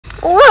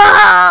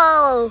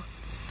Whoa!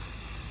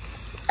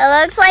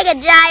 It looks like a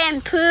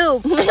giant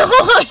poop.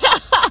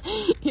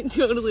 It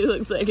totally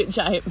looks like a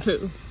giant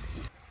poop.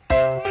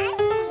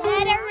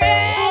 Let it rain!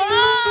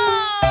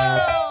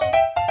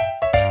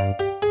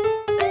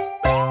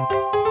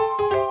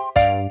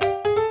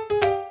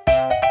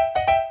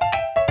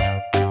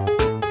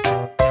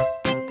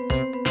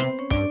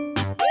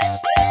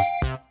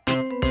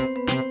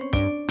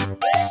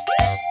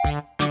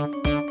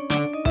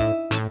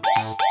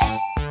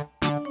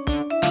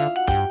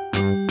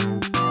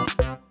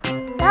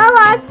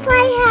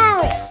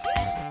 Playhouse.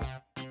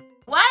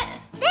 What?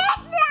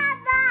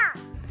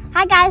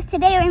 Hi guys,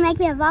 today we're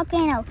making a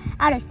volcano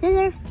out of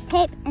scissors,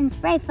 tape, and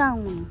spray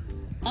foam.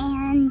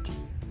 And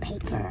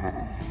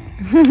paper.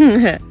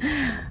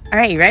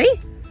 Alright, you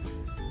ready?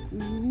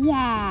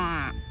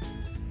 Yeah.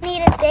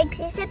 Need a big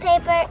piece of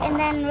paper and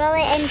then roll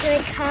it into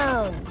a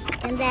cone.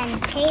 And then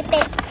tape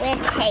it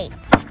with tape.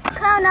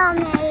 Cone all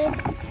made.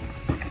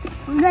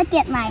 Look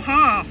at my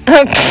hat.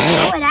 Oh,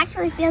 it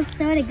actually feels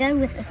sort of good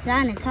with the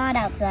sun. It's hot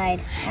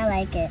outside. I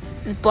like it.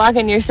 It's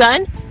blocking your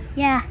sun?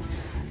 Yeah.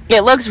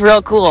 It looks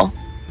real cool.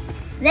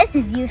 This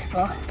is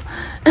useful.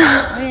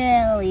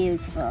 Real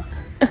useful.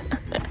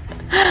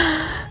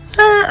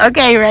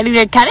 Okay, you ready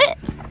to cut it?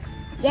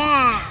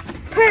 Yeah.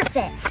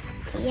 Perfect.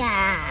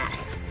 Yeah.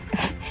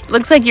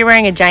 Looks like you're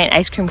wearing a giant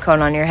ice cream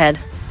cone on your head.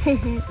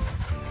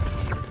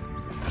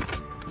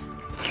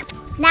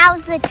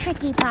 Now's the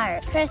tricky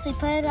part. First we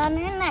put it on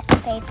our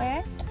next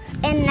paper.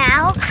 And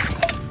now,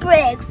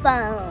 spray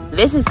foam.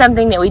 This is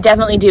something that we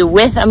definitely do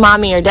with a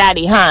mommy or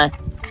daddy, huh?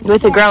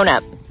 With a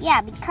grown-up.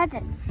 Yeah, because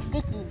it's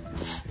sticky.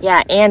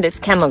 Yeah, and it's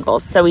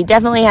chemicals, so we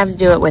definitely have to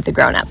do it with a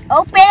grown-up.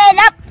 Open it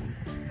up!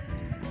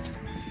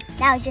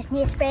 Now we just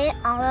need to spray it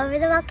all over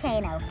the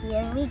volcano.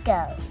 Here we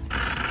go.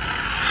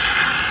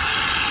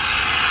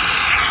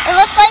 It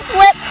looks like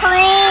whipped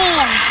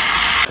cream.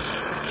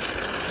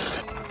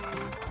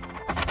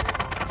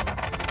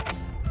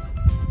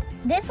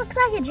 This looks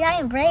like a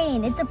giant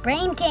brain. It's a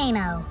brain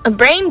cano. A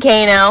brain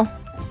cano.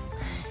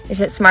 Is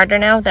it smarter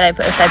now that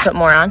if I put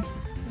more on?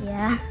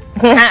 Yeah.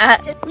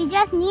 We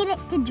just need it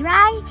to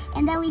dry,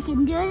 and then we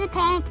can do the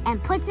paint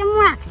and put some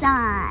rocks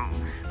on.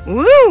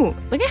 Woo!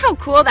 Look at how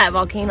cool that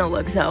volcano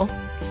looks, though.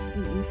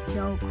 It is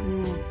so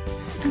cool.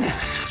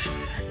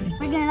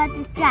 We're gonna let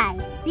this dry.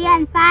 See you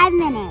in 5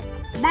 minutes.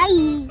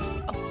 Bye.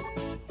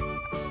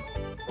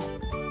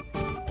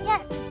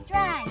 Yes, it's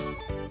dry.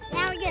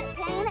 Now we're gonna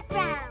paint it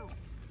brown.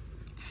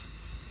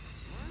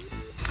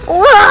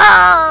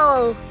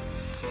 Whoa!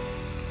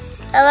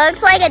 It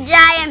looks like a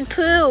giant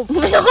poop.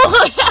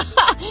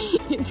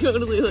 It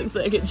totally looks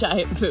like a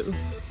giant poop.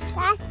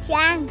 That's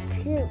giant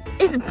poop.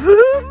 It's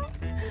poop?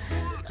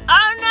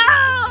 Oh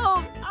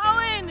no!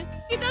 Owen!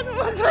 It doesn't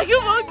look like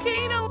a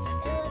volcano.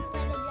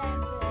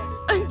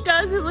 It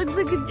does, it looks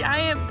like a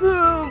giant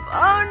poop.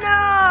 Oh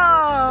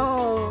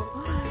no!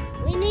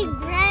 We need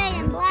gray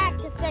and black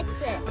to fix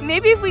it.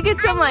 Maybe if we get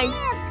some like...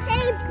 I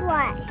need a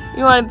paintbrush.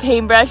 You want a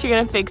paintbrush? You're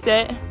gonna fix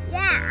it?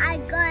 Yeah,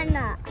 I'm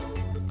gonna.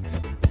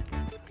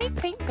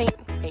 Paint.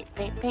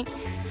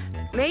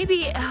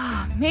 Maybe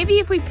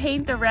if we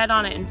paint the red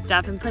on it and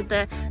stuff and put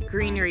the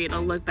greenery,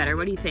 it'll look better.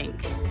 What do you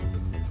think?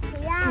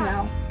 Yeah.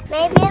 No.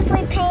 Maybe if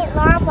we paint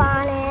lava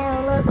on it,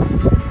 it'll look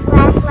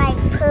less like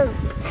poop.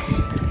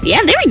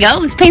 Yeah, there we go.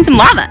 Let's paint some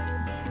lava.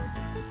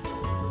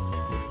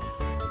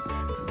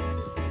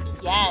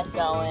 Yes,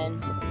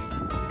 Owen.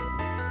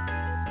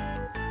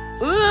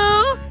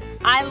 Ooh,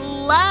 I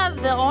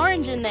love the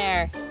orange in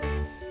there.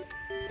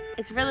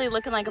 It's really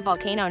looking like a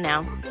volcano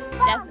now.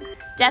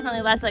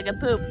 Definitely less like a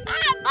poop.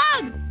 Ah,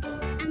 bug!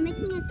 I'm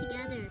mixing it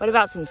together. What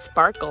about some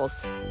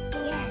sparkles?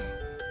 Yeah.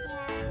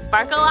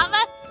 Sparkle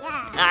lava?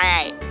 Yeah. All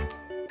right.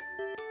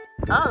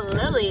 Oh,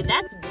 Lily,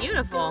 that's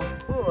beautiful.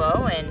 Ooh,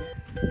 Owen.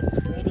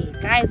 Pretty.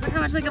 Guys, look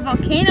how much like a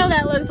volcano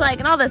that looks like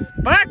and all the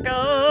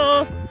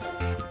sparkle.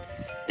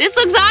 This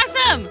looks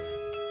awesome.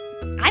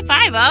 High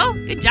five, O.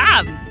 Good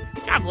job.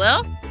 Good job,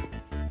 Lil.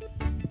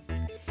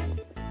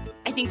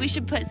 I think we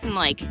should put some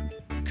like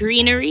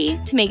greenery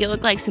to make it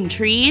look like some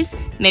trees.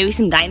 Maybe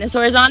some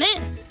dinosaurs on it.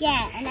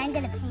 Yeah, and I'm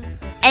gonna paint it.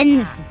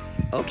 And,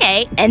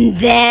 okay, and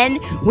then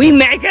we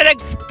make it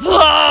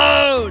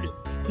explode.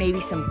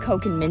 Maybe some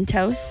Coke and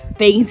Mentos.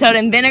 Baking soda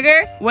and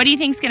vinegar. What do you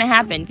think's gonna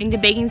happen? Think the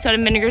baking soda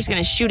and vinegar is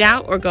gonna shoot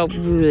out or go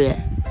bleh?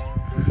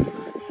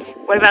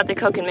 What about the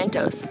Coke and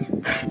Mentos?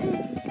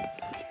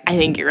 I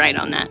think you're right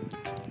on that.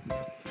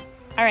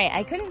 All right,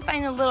 I couldn't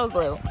find the little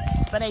glue,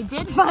 but I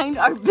did find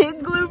our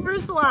big glue for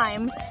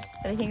slime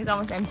that I think is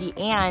almost empty,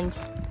 and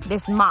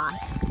this moss.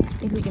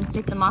 Think we can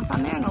stick the moss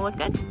on there and it'll look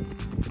good?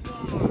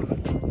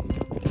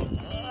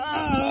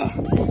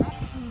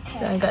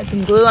 So I got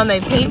some glue on my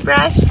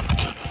paintbrush,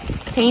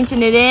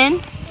 painting it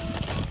in.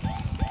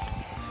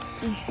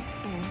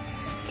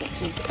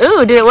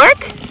 Ooh, did it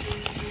work?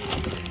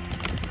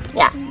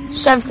 Yeah,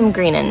 shove some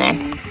green in there.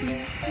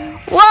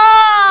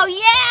 Whoa,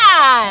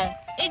 yeah!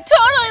 It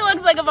totally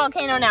looks like a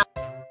volcano now.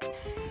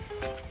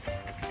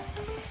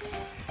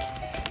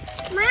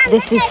 Mom,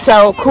 This is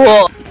so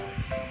cool.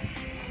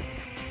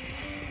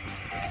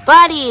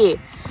 Buddy,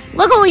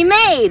 look what we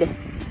made.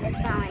 It's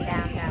falling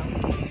down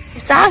though.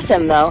 It's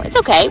awesome though. It's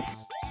okay.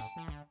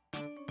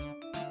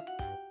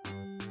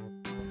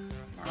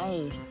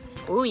 Nice.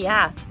 Oh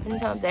yeah,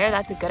 pins out there.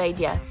 That's a good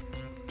idea.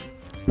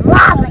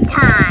 Lava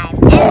time.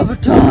 Lava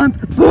time.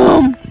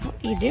 Boom. What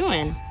are you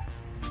doing?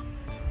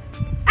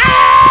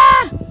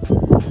 Ah!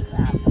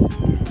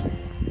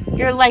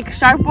 You're like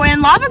Shark Boy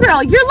and Lava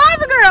Girl. You're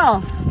Lava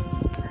Girl.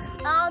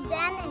 All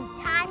done and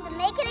time to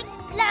make it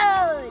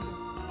explode.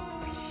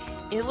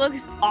 It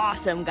looks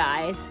awesome,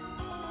 guys.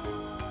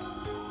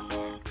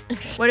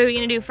 What are we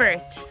gonna do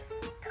first?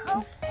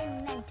 Coke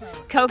and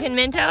Mentos. Coke and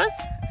Mentos?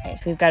 Okay,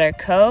 so we've got our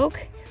Coke,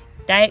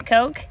 Diet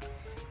Coke,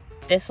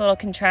 this little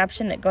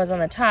contraption that goes on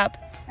the top.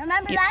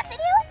 Remember that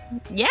video?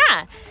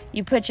 Yeah,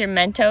 you put your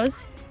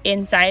Mentos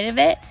inside of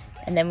it,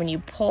 and then when you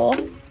pull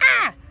the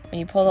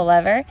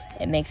lever,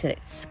 it makes it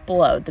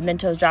explode. The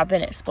Mentos drop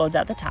in, it explodes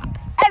out the top.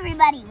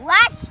 Everybody,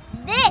 watch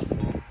this.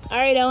 All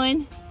right,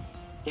 Owen.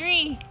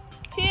 3,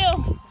 2,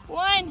 1.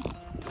 Woo!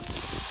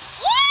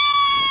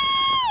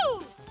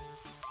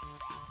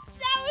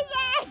 That was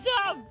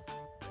awesome!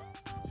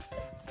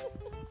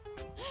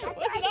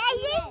 Was it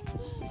awesome?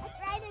 I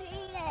tried to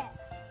eat it.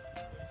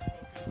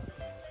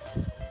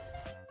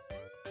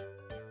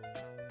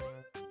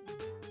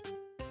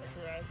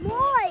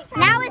 Boy,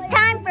 now it's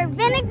time for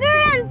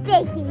vinegar and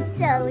baking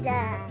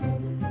soda.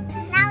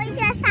 Now we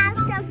just have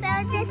to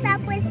fill this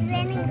up with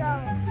vinegar.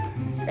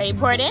 Ready to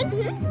pour it in?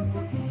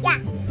 Mm-hmm. Yeah.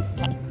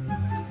 Okay.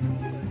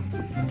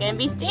 It's gonna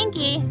be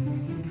stinky.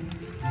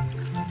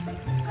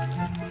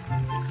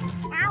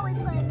 Now we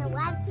put in the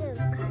wet food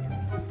cutter.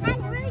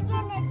 And we're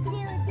gonna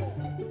do this.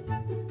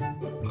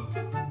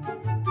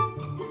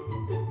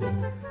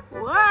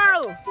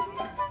 Whoa!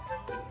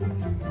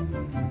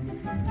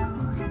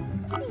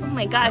 Oh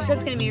my gosh,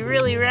 that's gonna be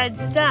really red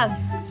stuff.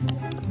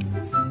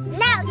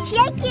 Now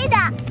shake it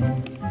up.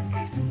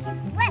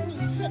 Let me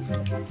shake.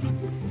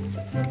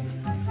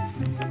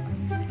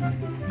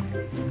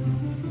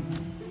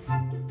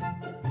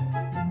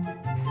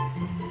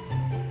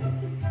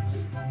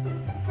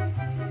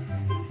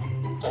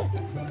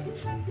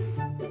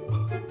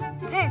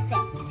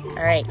 Perfect.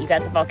 All right, you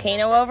got the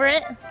volcano over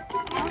it?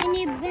 Now we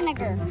need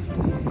vinegar.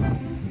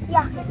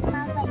 Yeah, it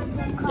smells like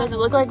food. Does it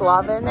look like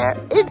lava in there?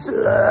 It's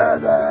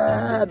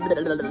lava.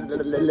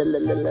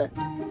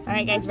 All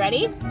right, guys,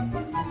 ready? Yeah.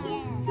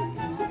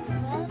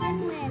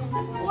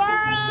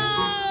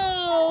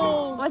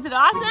 Whoa! Was it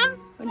awesome?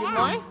 Want to do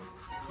more?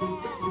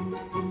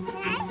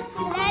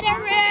 Let it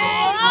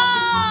rain.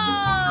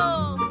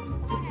 Whoa!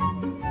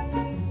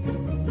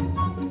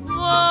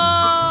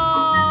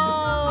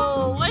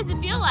 Whoa! What does it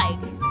feel like?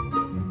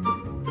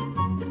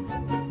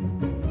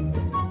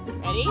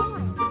 Ready?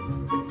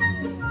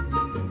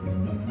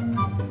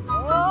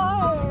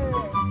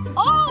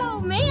 Oh,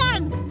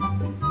 man!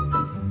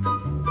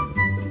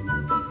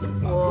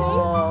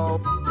 Whoa!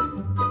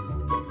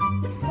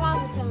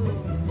 Lava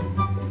tones.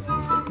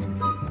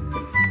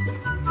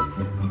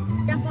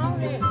 Dump all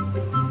of it.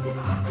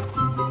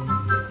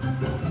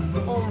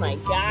 Oh my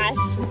gosh!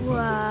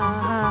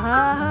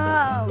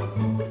 Wow.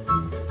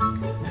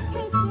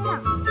 Take it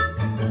out.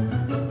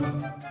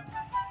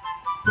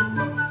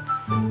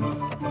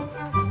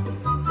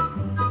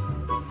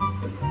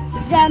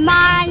 The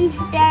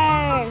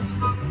monsters.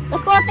 The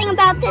cool thing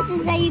about this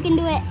is that you can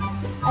do it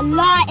a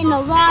lot and a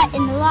lot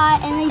and a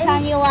lot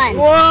anytime you want.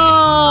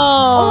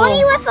 Whoa!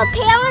 Only with a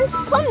parent's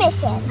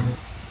permission.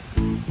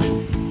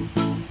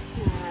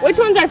 Which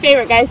one's our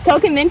favorite, guys?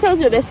 Coke and Mentos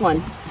or this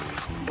one?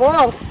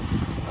 Both.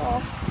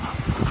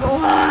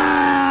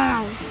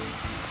 Wow.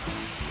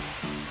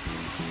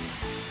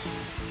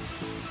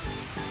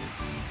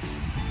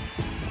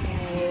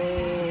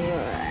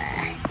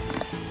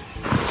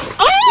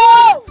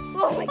 Oh!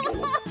 Oh my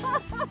goodness.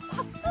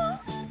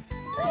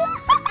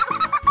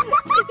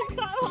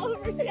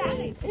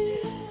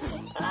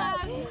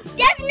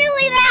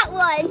 Definitely that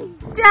one.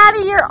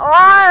 Daddy, your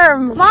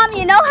arm! Mom,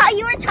 you know how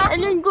you were talking?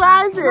 And your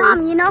glasses!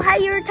 Mom, you know how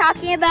you were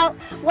talking about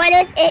what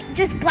if it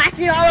just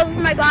blasted all over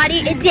my body?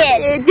 It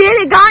did. It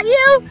did? It got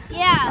you?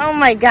 Yeah. Oh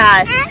my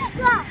gosh.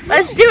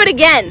 Let's do it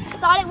again. I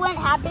thought it wouldn't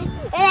happen,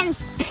 and then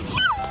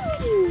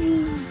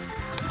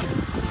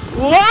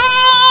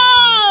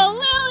Whoa!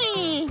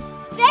 Lily!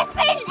 this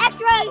made an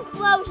extra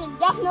explosion.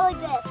 Definitely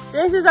this.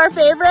 This is our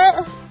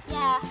favorite?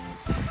 Yeah.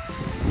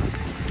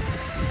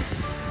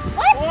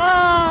 What?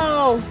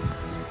 Whoa!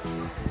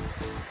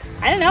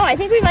 I don't know. I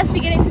think we must be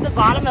getting to the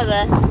bottom of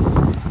the...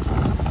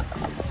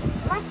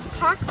 Let's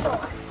check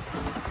first.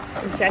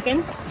 I'm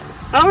checking.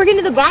 Oh, we're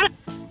getting to the bottom.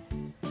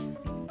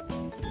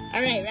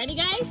 All right, ready,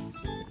 guys?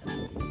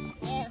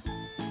 Yeah.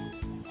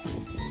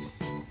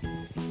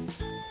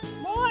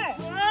 More.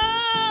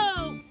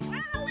 Whoa!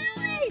 Wow,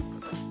 Lily!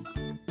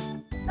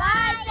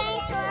 Bye.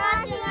 Thanks for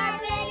watching our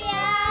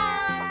video.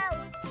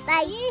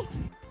 Bye.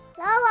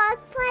 So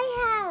let's play